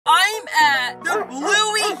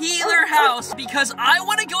Bluey Healer house because I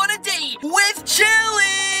want to go on a date with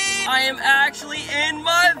Chilli. I am actually in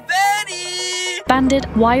my Betty. Bandit,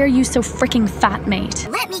 why are you so freaking fat, mate?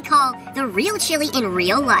 Let me call the real Chilli in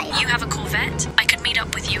real life. You have a Corvette? I could meet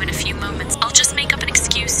up with you in a few moments. I'll just make up an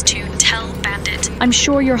excuse to tell Bandit. I'm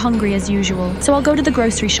sure you're hungry as usual, so I'll go to the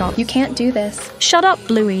grocery shop. You can't do this. Shut up,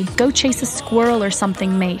 Bluey. Go chase a squirrel or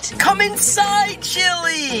something, mate. Come inside,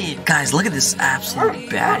 Chilli. Guys, look at this absolute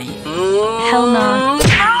baddie. Hell nah.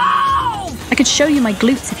 Ow! I could show you my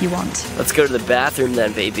glutes if you want. Let's go to the bathroom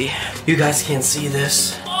then, baby. You guys can't see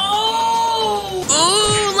this. Oh!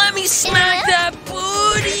 Ooh, let me smack that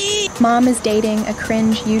booty! Mom is dating a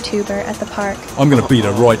cringe YouTuber at the park. I'm gonna beat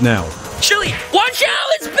her right now. Chilli, watch out!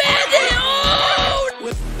 It's Bandit! Oh!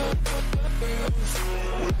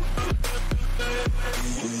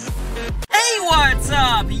 Hey, what's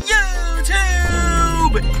up, YouTube?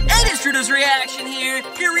 And it's Trudeau's Reaction here.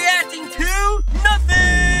 You're reacting to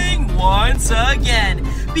nothing once again.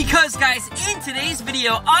 Because, guys, in today's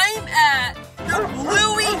video, I'm at the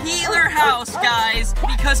Bluey Healer house, guys,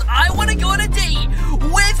 because I want to go on a date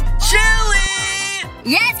with Chilli.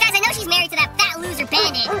 Yes, guys, I know she's married to that fat loser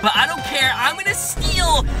Bandit. But I don't care. I'm going to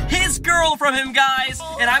steal his girl from him, guys,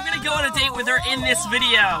 and I'm going to go on a date with her in this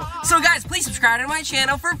video. So, guys, please subscribe to my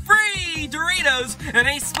channel for free Doritos and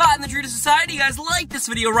a spot in the Dreactionsyt Society. Guys, like this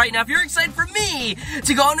video right now if you're excited for me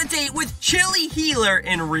to go on a date with Chilli Healer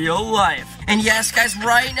in real life. And yes, guys,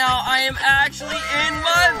 right now I am actually in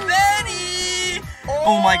my Betty.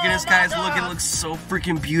 Oh my goodness, guys, look, it looks so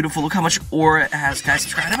freaking beautiful. Look how much aura it has, guys.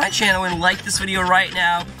 Subscribe to my channel and like this video right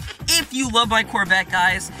now if you love my Corvette,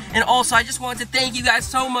 guys. And also, I just want to thank you guys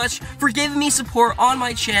so much for giving me support on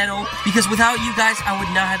my channel, because without you guys, I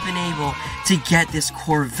would not have been able to get this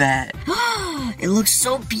Corvette. It looks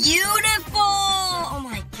so beautiful. Oh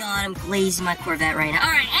my god, I'm glazing my Corvette right now.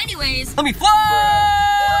 Alright, anyways. Let me fly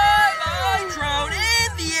my drone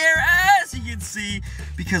in the air, as you can see.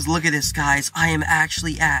 Because look at this, guys. I am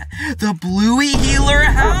actually at the Bluey Healer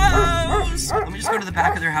house. Let me just go to the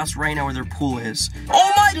back of their house right now where their pool is.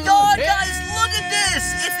 Oh my god, guys, look at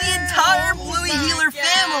this. It's the entire Bluey Healer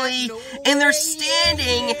family, and they're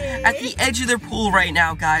standing at the edge of their pool right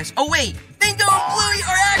now, guys. Oh wait, Bingo and Bluey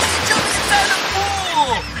are actually jumping inside the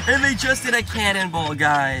pool, and they just did a cannonball,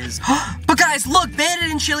 guys. But guys, look,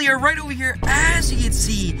 Bandit and Chilli are right over here, as you can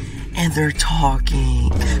see, and they're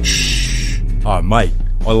talking. Shh. Oh, mate,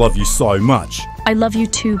 I love you so much. I love you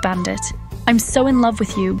too, Bandit. I'm so in love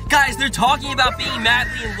with you. Guys, they're talking about being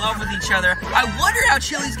madly in love with each other. I wonder how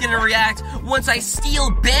Chilli's gonna react once I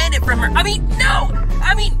steal Bandit from her. I mean, no!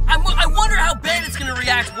 I wonder how Bandit's gonna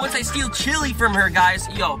react once I steal Chilli from her, guys.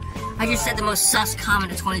 Yo. I just said the most sus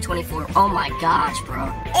comment of 2024. Oh my gosh,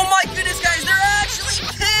 bro. Oh my goodness, guys, they're actually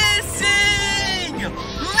kissing!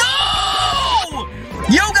 No!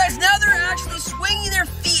 Yo, guys, now they're actually swinging their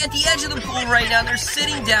feet at the edge of the pool right now. They're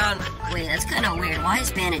sitting down. Wait, that's kind of weird. Why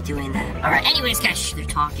is Bandit doing that? Alright, anyways, guys, shh, they're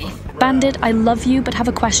talking. Bandit, I love you, but have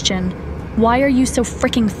a question. Why are you so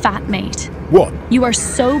freaking fat, mate? What? You are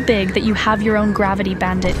so big that you have your own gravity,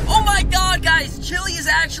 Bandit. Oh my god, guys, Chilli is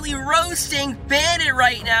actually roasting Bandit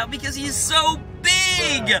right now because he's so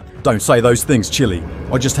big. Don't say those things, Chilli.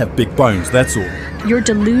 I just have big bones, that's all. You're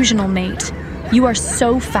delusional, mate. You are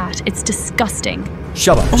so fat, it's disgusting.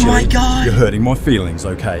 Shut up, Chilli. Oh my god. You're hurting my feelings,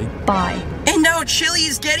 okay? Bye. And now Chilli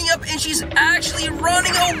is getting up and she's actually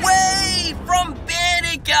running away from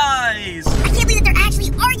Bandit, guys. I can't believe that they're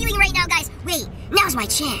actually arguing right now, guys. Wait, now's my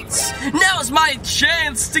chance. Now's my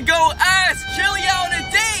chance to go ask Chilli out on a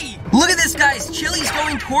date. Look at this, guys. Chilli's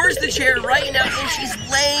going towards the chair right now and she's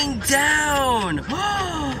laying down.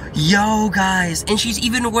 Yo, guys. And she's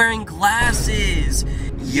even wearing glasses.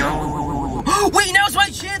 Yo. Wait, now's my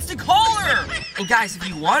chance to call her. And guys, if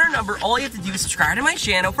you want her number, all you have to do is subscribe to my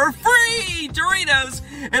channel for free Doritos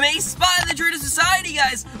and a spot in the Dreactionsyt Society,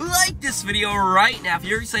 guys. Like this video right now if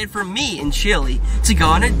you're excited for me and Chilli to go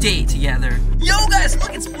on a date together. Yo, guys,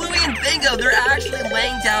 look, it's Bluey and Bingo. They're actually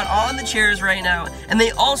laying down on the chairs right now, and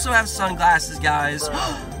they also have sunglasses, guys.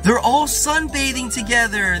 They're all sunbathing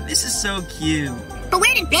together. This is so cute. But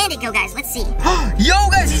where did Bandit go, guys? Let's see. Yo,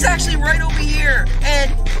 guys, he's actually right over here, and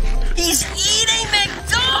he's eating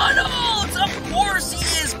McDonald's! Of course he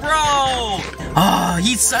is, bro! Oh,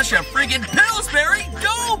 he's such a freaking Pillsbury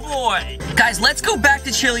Doughboy! Guys, let's go back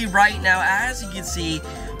to Chilli right now, as you can see.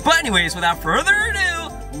 But anyways, without further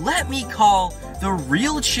ado, let me call the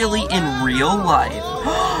real Chilli in real life.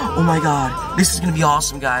 Oh my god, this is gonna be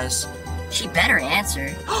awesome, guys. She better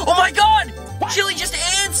answer. Oh my god! Chilli just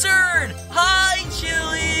answered! Hi,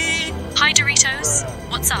 Chilli! Hi, Doritos.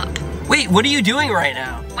 What's up? Wait, what are you doing right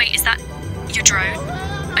now? Wait, is that your drone?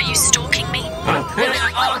 Are you stalking me?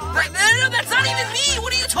 No, that's not even me!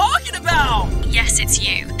 What are you talking about? Yes, it's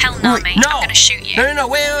you. Hell no, mate. No. I'm gonna shoot you. No,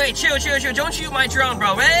 wait. Chill. Don't shoot my drone,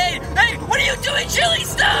 bro. Hey, what are you doing, Chilli?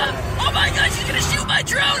 Stop! Oh my god, she's gonna shoot my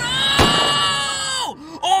drone!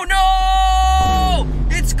 Oh no!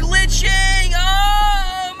 It's glitching!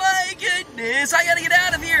 Oh my goodness! I gotta get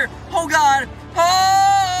out of here! Oh god!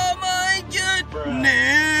 Oh my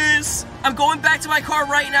goodness! I'm going back to my car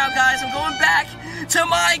right now, guys. I'm going back to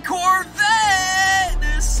my Corvette!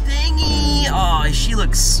 The Stingy! Oh, she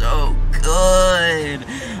looks so good.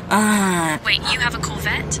 Wait, you have a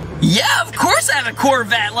Corvette? Yeah, of course I have a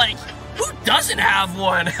Corvette. Like, who doesn't have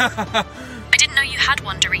one? I didn't know you had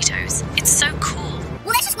one, Doritos. It's so cool.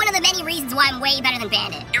 Well, that's just one of the many reasons why I'm way better than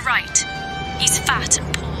Bandit. You're right. He's fat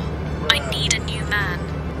and poor. I need a new man.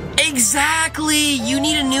 Exactly! You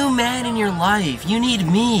need a new man in your life. You need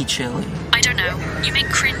me, Chilli. I don't know. You make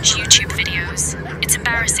cringe YouTube videos. It's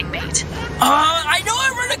embarrassing, mate. I know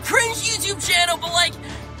I run a cringe YouTube channel, but like...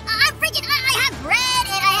 I have bread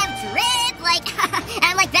and I have drip, like, and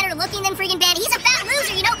I'm like better looking than freaking Bandit. He's a fat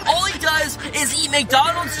loser, you know? All he does is eat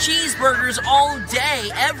McDonald's cheeseburgers all day,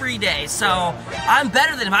 every day, so I'm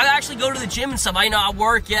better than him. I actually go to the gym and stuff. I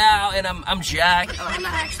work out and I'm jacked. Oh, I'm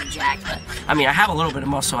not actually jacked, but I mean, I have a little bit of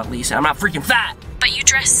muscle at least, and I'm not freaking fat. But you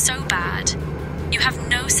dress so bad. You have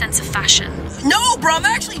no sense of fashion. No, bro, I'm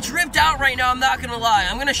actually dripped out right now. I'm not gonna lie.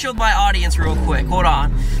 I'm gonna show my audience real quick. Hold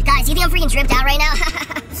on. Guys, you think I'm freaking dripped out right now?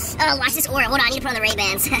 Oh, watch this aura. Hold on, I need to put on the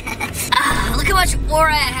Ray-Bans. Look how much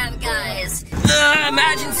aura I have, guys.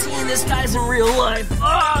 Imagine seeing this guys in real life.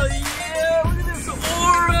 Oh, yeah, look at this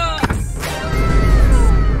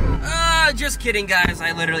aura. Just kidding, guys.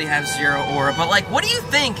 I literally have zero aura. But, like, what do you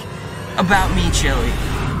think about me, Chilli?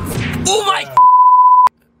 Oh, my...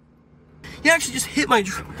 You actually just hit my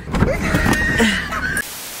drone.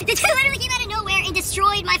 The two literally came out of nowhere and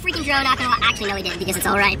destroyed my freaking drone. Not gonna lie. Actually, no, he didn't, because it's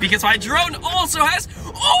alright. Because my drone also has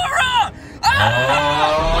aura!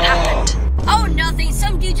 Ah! What happened? Oh, nothing.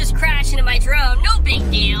 Some dude just crashed into my drone. No big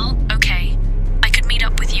deal. Okay. I could meet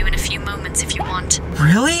up with you in a few moments if you want.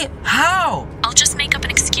 Really? How? I'll just make up an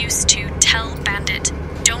excuse to tell Bandit.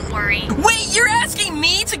 Don't worry. Wait, you're asking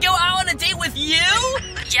me to go out on a date with you?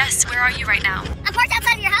 Yes, where are you right now? I'm parked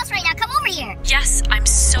outside of your house right now. Come over here. Yes, I'm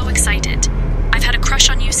so excited. I've had a crush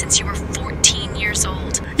on you since you were 14 years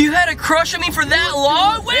old. You had a crush on me for that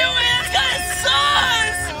long? Wait, this guy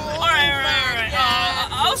sucks! Alright.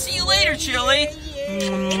 I'll see you later, Chilli.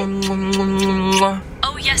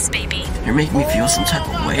 Oh, yes, baby. You're making me feel some type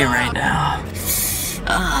of way right now.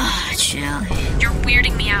 Chilli. You're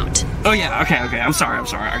weirding me out. Oh, yeah, okay. I'm sorry.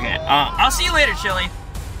 Okay, I'll see you later, Chilli.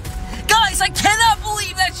 Guys, I cannot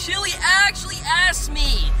believe that Chilli actually asked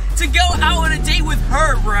me to go out on a date with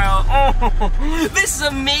her, bro. Oh, this is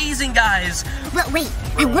amazing, guys. But wait,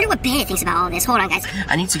 I wonder what Bandit thinks about all this. Hold on, guys.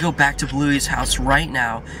 I need to go back to Bluey's house right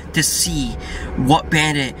now to see what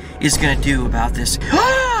Bandit is gonna do about this.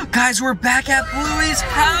 Guys, we're back at Bluey's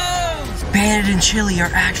house. Bandit and Chilli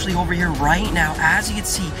are actually over here right now, as you can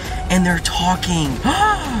see, and they're talking.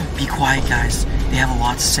 Be quiet, guys. They have a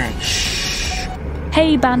lot to say. Shh.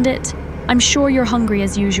 Hey, Bandit. I'm sure you're hungry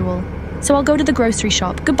as usual. So I'll go to the grocery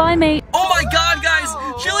shop. Goodbye, mate. Oh my god, guys!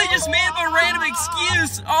 Chilli just made up a random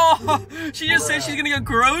excuse. Oh, she just said she's gonna go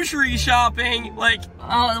grocery shopping. Like,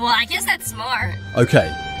 oh, well, I guess that's smart.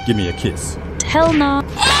 Okay, give me a kiss. Hell nah. oh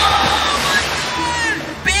my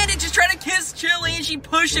god! Bandit just tried to kiss Chilli and she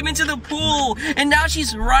pushed him into the pool. And now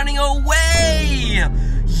she's running away.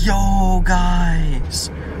 Yo,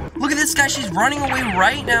 guys. Look at this guy. She's running away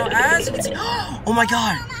right now, as you can see. Oh my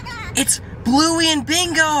god. It's Bluey and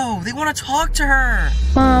Bingo! They want to talk to her!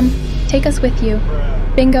 Mom, take us with you.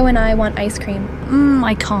 Bingo and I want ice cream.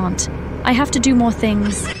 I can't. I have to do more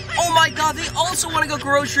things. Oh my god, they also want to go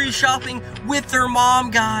grocery shopping with their mom,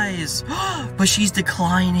 guys! But she's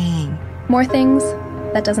declining. More things?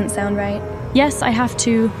 That doesn't sound right. Yes, I have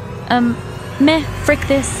to. Meh, frick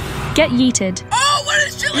this. Get yeeted. Oh, what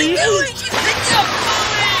is Chilli doing? She's picking up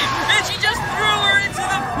Bluey! And she just threw her into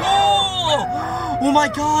the pool! Oh my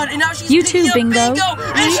god, and now she's You picking too, up Bingo.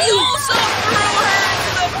 And she also threw her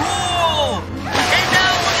into the pool! And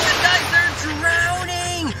now look at the guys, they're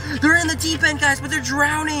drowning! They're in the deep end, guys, but they're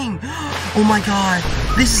drowning! Oh my god,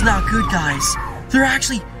 this is not good, guys.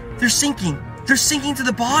 They're sinking. They're sinking to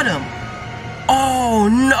the bottom. Oh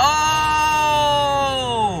no!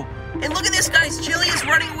 And look at this, guys, Chilli is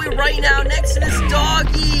running away right now next to this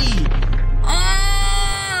doggy!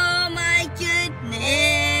 Oh my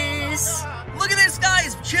goodness! Look at this,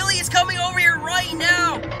 guys! Chilli is coming over here right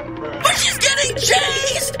now! But she's getting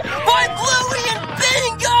chased by Bluey and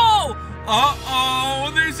Bingo!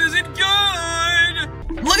 Uh-oh, this isn't good!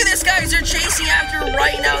 Look at this, guys! They're chasing chasing after her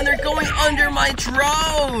right now, and they're going under my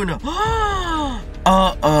drone.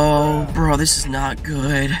 Uh-oh, bro, this is not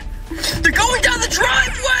good. They're going down the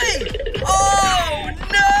driveway! Oh,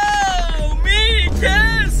 no! Me too!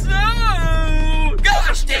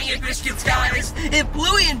 Gosh dang it, biscuits, guys! If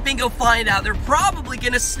Bluey and Bingo find out, they're probably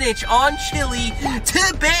gonna snitch on Chilli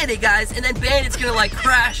to Bandit, guys, and then Bandit's gonna, like,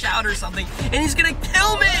 crash out or something, and he's gonna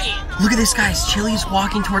kill me! Look at this, guys. Chilli's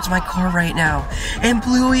walking towards my car right now, and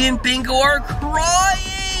Bluey and Bingo are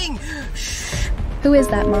crying! Shh. Who is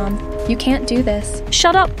that, Mom? You can't do this.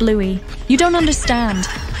 Shut up, Bluey. You don't understand.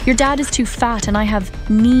 Your dad is too fat and I have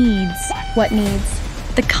needs. What needs?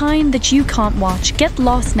 The kind that you can't watch. Get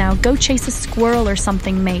lost now. Go chase a squirrel or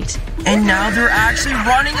something, mate. And now they're actually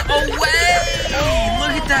running away!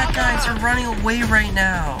 Look at that, guys. They're running away right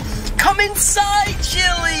now. Come inside,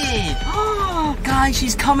 Chilli! Oh, guys,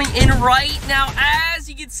 she's coming in right now, as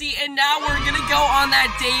you can see. And now we're gonna go on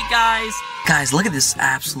that date, guys. Guys, look at this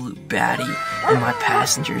absolute baddie in my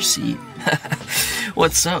passenger seat.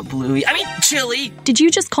 What's up, Bluey? I mean, Chilli! Did you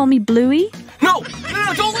just call me Bluey? No,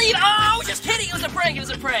 don't leave! Oh, I was just kidding! It was a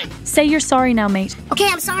prank, Say you're sorry now, mate. Okay,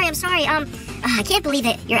 I'm sorry. I can't believe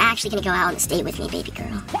that you're actually gonna go out on this date with me, baby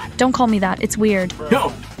girl. Don't call me that. It's weird.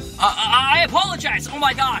 No, I apologize. Oh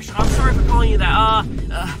my gosh, I'm sorry for calling you that.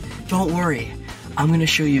 Don't worry. I'm gonna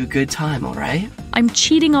show you a good time, alright? I'm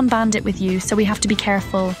cheating on Bandit with you, so we have to be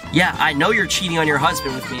careful. Yeah, I know you're cheating on your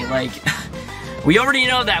husband with me, like, we already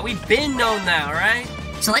know that. We've been known that, alright?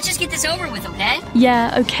 So let's just get this over with, okay?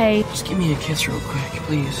 Yeah, okay. Just give me a kiss real quick,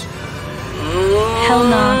 please. Hell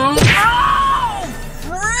nah. Oh,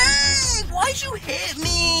 frick! Why'd you hit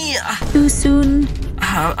me? Too soon.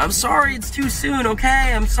 I'm sorry, it's too soon,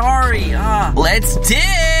 okay? I'm sorry. Let's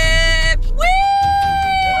dip! Whee!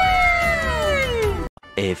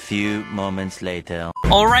 A few moments later.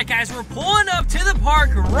 Alright, guys, we're pulling up to the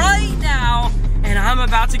park right now, and I'm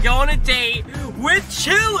about to go on a date with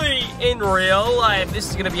Chilli in real life. This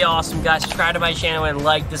is gonna be awesome, guys. Subscribe to my channel and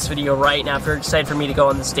like this video right now if you're excited for me to go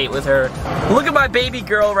on this date with her. Look at my baby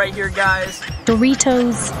girl right here, guys.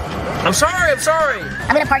 Doritos. I'm sorry.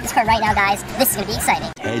 I'm gonna park this car right now, guys. This is gonna be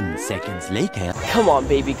exciting. 10 seconds later. Come on,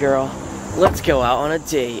 baby girl. Let's go out on a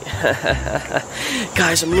date.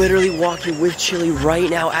 Guys, I'm literally walking with Chilli right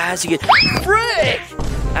now, as you can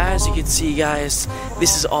see, guys.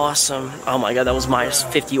 This is awesome. Oh my god, that was minus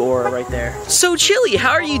 50 aura right there. So, Chilli,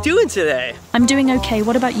 how are you doing today? I'm doing okay.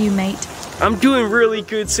 What about you, mate? I'm doing really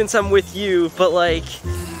good since I'm with you, but like...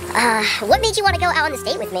 What made you want to go out on this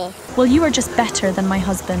date with me? Well, you are just better than my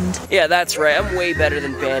husband. Yeah, that's right. I'm way better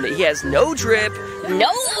than Bandit. He has no drip, No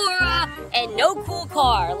aura, and no cool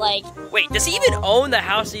car, like... Wait, does he even own the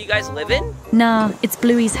house that you guys live in? Nah, it's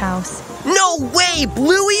Bluey's house. No way!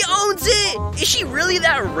 Bluey owns it! Is she really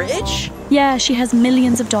that rich? Yeah, she has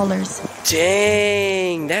millions of dollars.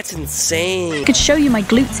 Dang, that's insane. I could show you my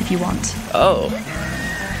glutes if you want. Oh.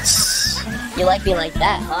 You like me like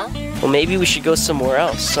that, huh? Well, maybe we should go somewhere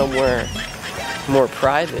else, somewhere more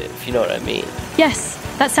private, if you know what I mean. Yes,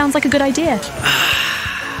 that sounds like a good idea.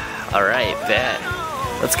 Alright, bet.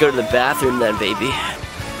 Let's go to the bathroom then, baby.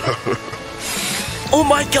 Oh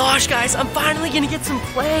my gosh, guys, I'm finally gonna get some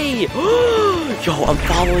play. Yo, I'm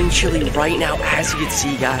following Chilli right now, as you can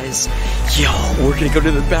see, guys. Yo, we're gonna go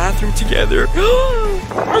to the bathroom together. Oh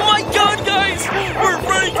my god, guys, we're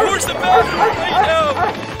running towards the bathroom right now.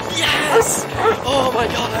 Yes! Oh my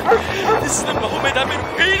god, this is the moment I've been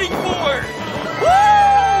waiting for. Woo!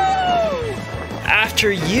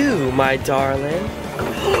 After you, my darling.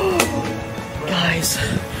 Guys,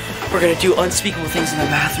 we're gonna do unspeakable things in the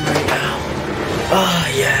bathroom right now. Ah,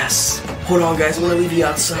 yes. Hold on, guys. I'm gonna leave you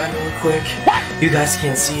outside real quick. You guys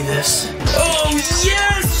can't see this. Oh,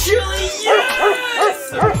 yes, Chilli,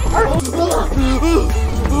 yes!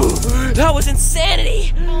 That was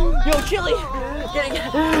insanity. Yo, Chilli,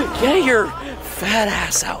 get your fat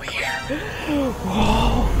ass out here.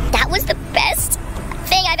 Whoa. That was the best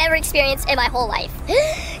thing I've ever experienced in my whole life.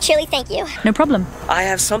 Chilli, thank you. No problem. I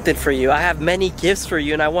have something for you. I have many gifts for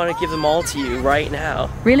you, and I want to give them all to you right now.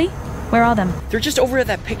 Really? Where are them? They're just over at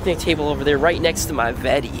that picnic table over there, right next to my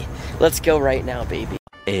Vetti. Let's go right now, baby.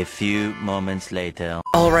 A few moments later.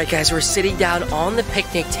 Alright, guys, we're sitting down on the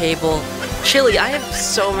picnic table. Chilli, I have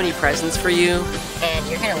so many presents for you. And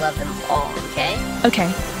you're gonna love them all, okay?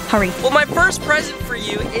 Okay, hurry. Well, my first present for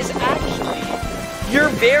you is actually your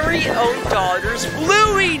very own daughter's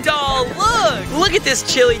Bluey doll. Look at this,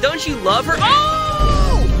 Chilli. Don't you love her?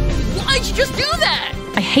 Oh! Why'd you just do that?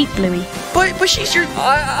 I hate Bluey. But she's your...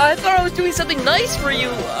 I thought I was doing something nice for you.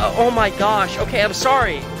 Oh my gosh. Okay, I'm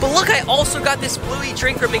sorry. But look, I also got this Bluey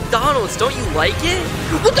drink from McDonald's. Don't you like it?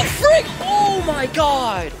 What the frick? Oh my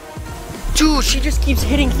god. Dude, she just keeps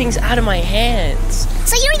hitting things out of my hands.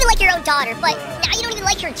 So you don't even like your own daughter, but now you don't even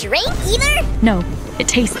like her drink either? No, it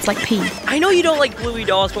tastes like pee. I know you don't like Bluey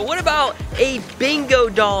dolls, but what about a bingo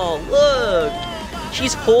doll? Look,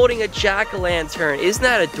 she's holding a jack-o'-lantern. Isn't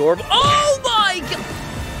that adorable? Oh my god!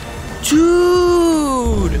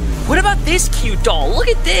 Dude! What about this cute doll? Look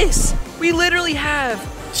at this! We literally have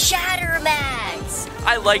Chattermax!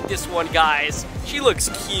 I like this one, guys. She looks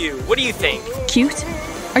cute. What do you think? Cute?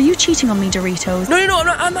 Are you cheating on me, Doritos? No,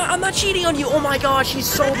 I'm not cheating on you. Oh my god, she's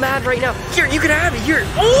so mad right now. Here, you can have it. Here.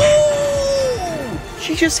 Oh!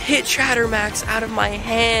 She just hit Chattermax out of my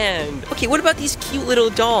hand. Okay, what about these cute little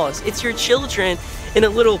dolls? It's your children in a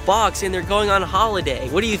little box and they're going on holiday.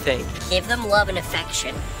 What do you think? Give them love and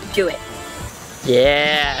affection. Do it.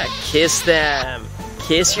 Yeah, kiss them.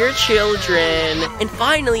 Kiss your children. And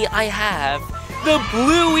finally, I have the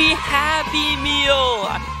Bluey Happy Meal.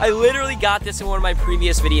 I literally got this in one of my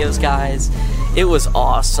previous videos, guys. It was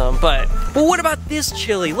awesome. But what about this,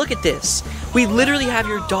 Chilli? Look at this. We literally have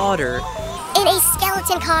your daughter in a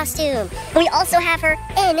skeleton costume. And we also have her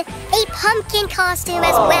in a pumpkin costume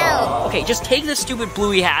as well. Okay, just take this stupid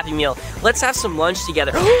Bluey Happy Meal. Let's have some lunch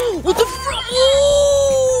together. What the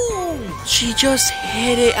Ooh! She just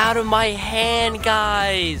hit it out of my hand,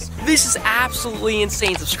 guys. This is absolutely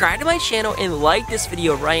insane. Subscribe to my channel and like this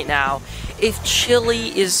video right now if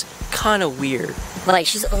Chilli is kind of weird. Like,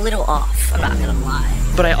 she's a little off, I'm not gonna lie.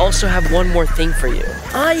 But I also have one more thing for you.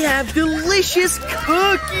 I have delicious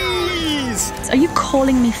cookies! Are you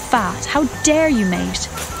calling me fat? How dare you, mate?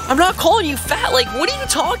 I'm not calling you fat. Like, what are you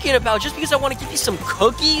talking about? Just because I want to give you some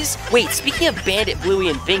cookies? Wait, speaking of Bandit, Bluey,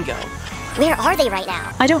 and Bingo. Where are they right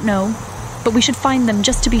now? I don't know, but we should find them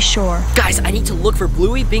just to be sure. Guys, I need to look for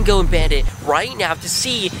Bluey, Bingo, and Bandit right now to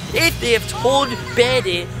see if they have told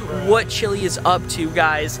Bandit what Chilli is up to,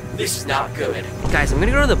 guys. This is not good. Guys, I'm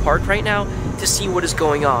gonna go to the park right now to see what is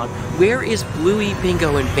going on. Where is Bluey,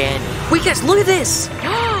 Bingo, and Bandit? Wait, guys, look at this!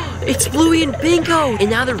 It's Bluey and Bingo! And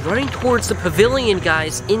now they're running towards the pavilion,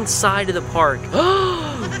 guys, inside of the park.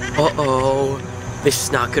 Uh-oh. This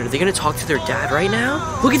is not good. Are they gonna talk to their dad right now?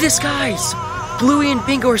 Look at this, guys! Bluey and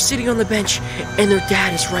Bingo are sitting on the bench, and their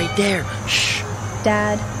dad is right there. Shh.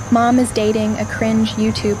 Dad, Mom is dating a cringe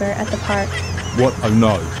YouTuber at the park. What? Oh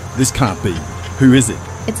no, this can't be. Who is it?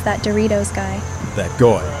 It's that Doritos guy. That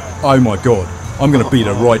guy. Oh my god, I'm gonna beat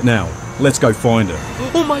her right now. Let's go find her.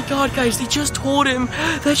 Oh my god, guys, they just told him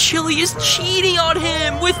that Chilli is cheating on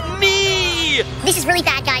him with me! This is really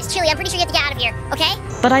bad, guys. Chilli, I'm pretty sure you have to get out of here, okay?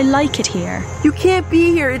 But I like it here. You can't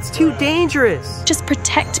be here, it's too dangerous. Just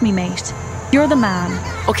protect me, mate. You're the man.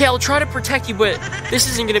 Okay, I'll try to protect you, but this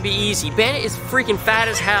isn't gonna be easy. Bandit is freaking fat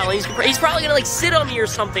as hell. He's probably gonna like sit on me or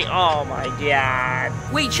something. Oh my god.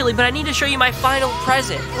 Wait, Chilli, but I need to show you my final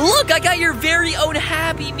present. Look, I got your very own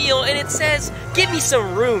Happy Meal, and it says, "Give me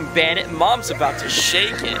some room, Bandit. Mom's about to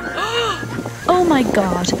shake it." Oh my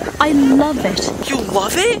god, I love it. You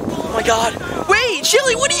love it? Oh my god. Wait,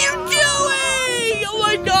 Chilli, what are you doing? Oh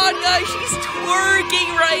my god, guys, she's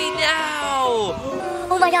twerking right now.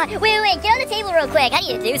 Oh my god, wait, get on the table real quick. I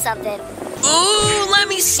need to do something. Ooh, let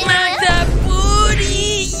me smack that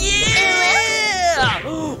booty, yeah!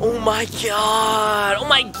 Oh my god, oh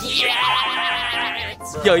my god!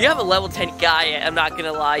 Yo, you have a level 10 guy, I'm not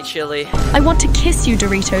gonna lie, Chilli. I want to kiss you,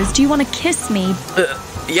 Doritos. Do you want to kiss me?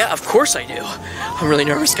 Yeah, of course I do. I'm really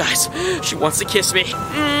nervous, guys. She wants to kiss me. Oh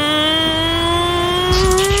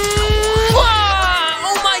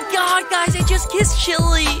my god, guys, I just kissed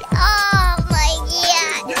Chilli. Oh my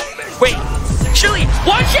god. Wait, Chilli,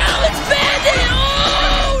 watch out, it's Bandit!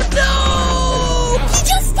 Oh no! He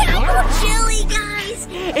just tackled Chilli, guys.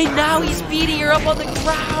 And now he's beating her up on the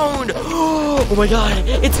ground. Oh my god,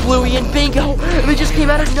 it's Bluey and Bingo. They just came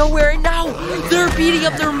out of nowhere and now they're beating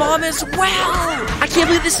up their mom as well. I can't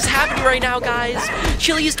believe this is happening right now, guys.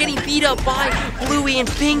 Chilli is getting beat up by Bluey and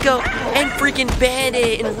Bingo and freaking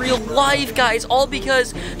Bandit in real life, guys. All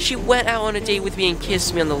because she went out on a date with me and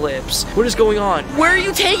kissed me on the lips. What is going on? Where are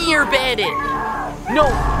you taking her, Bandit? No,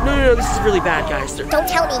 this is really bad, guys. Don't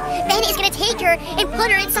tell me. Bandit is gonna take her and put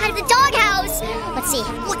her inside of the doghouse. Let's see.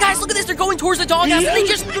 Look, guys, look at this. They're going towards the doghouse and they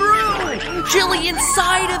just threw Chilli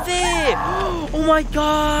inside of it. Oh my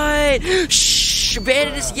god. Shh,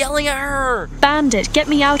 Bandit is yelling at her. Bandit, get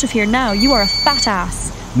me out of here now. You are a fat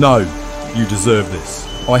ass. No, you deserve this.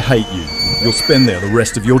 I hate you. You'll spend there the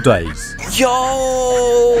rest of your days.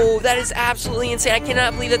 Yo, that is absolutely insane. I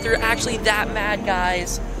cannot believe that they're actually that mad,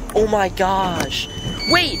 guys. Oh my gosh.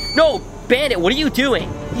 Wait, no, Bandit, what are you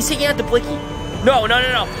doing? He's taking out the blicky. No. Oh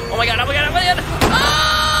my god.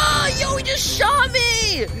 Ah, yo, he just shot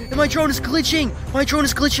me. And my drone is glitching. My drone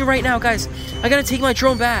is glitching right now, guys. I gotta take my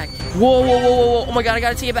drone back. Whoa, whoa, whoa, whoa, whoa. Oh my god, I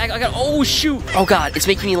gotta take it back. Oh shoot. Oh god, it's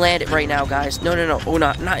making me land it right now, guys. No, no, no. Oh,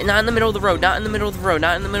 not in the middle of the road. Not in the middle of the road.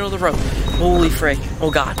 Not in the middle of the road. Holy frick. Oh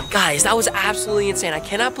god. Guys, that was absolutely insane. I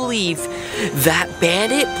cannot believe that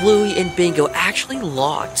Bandit, Bluey, and Bingo actually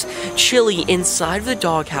locked Chilli inside of the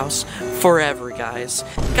doghouse forever, guys.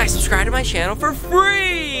 Guys, subscribe to my channel for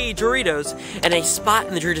free Doritos and a spot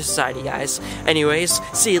in the Dreaction Society, guys. Anyways,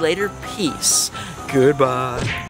 see you later. Peace. Goodbye.